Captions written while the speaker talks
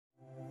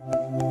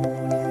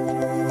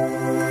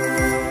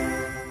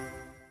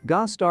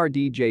GAA STAR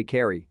DJ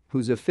Carey,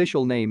 whose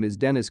official name is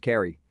Denis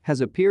Carey,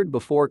 has appeared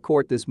before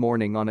court this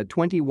morning on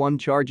 21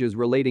 charges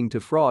relating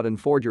to fraud and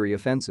forgery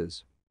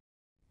offences.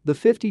 The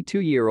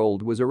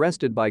 52-year-old was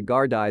arrested by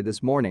gardaí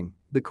this morning,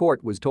 the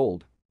court was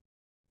told.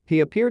 He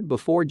appeared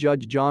before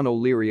Judge John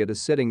O'Leary at a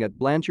sitting at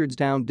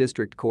Blanchardstown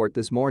District Court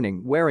this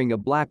morning wearing a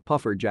black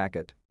puffer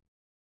jacket.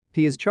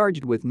 He is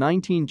charged with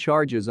 19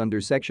 charges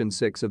under Section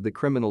 6 of the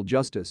Criminal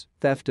Justice,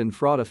 Theft and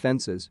Fraud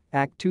Offences,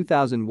 Act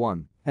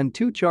 2001, and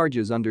 2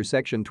 charges under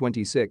Section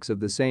 26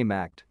 of the same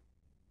act.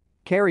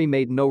 Carey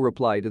made no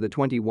reply to the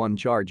 21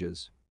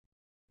 charges.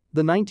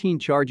 The 19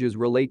 charges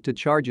relate to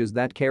charges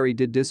that Carey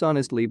did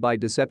dishonestly by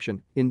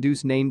deception,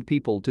 induce named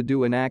people to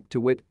do an act, to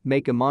wit,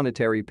 make a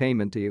monetary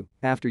payment to you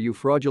after you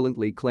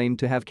fraudulently claimed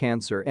to have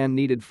cancer and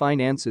needed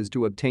finances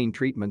to obtain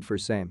treatment for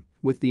same,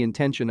 with the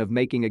intention of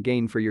making a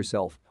gain for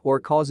yourself or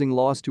causing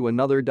loss to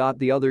another.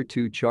 The other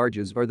 2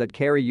 charges are that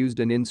Carey used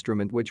an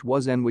instrument which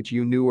was and which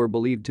you knew or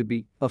believed to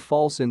be a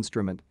false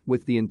instrument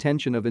with the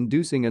intention of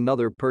inducing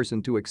another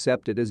person to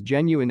accept it as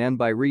genuine and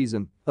by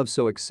reason of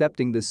so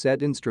accepting the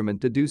said instrument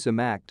to do some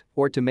act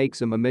or to make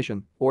some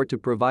omission or to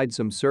provide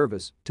some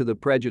service to the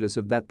prejudice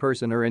of that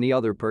person or any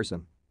other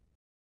person.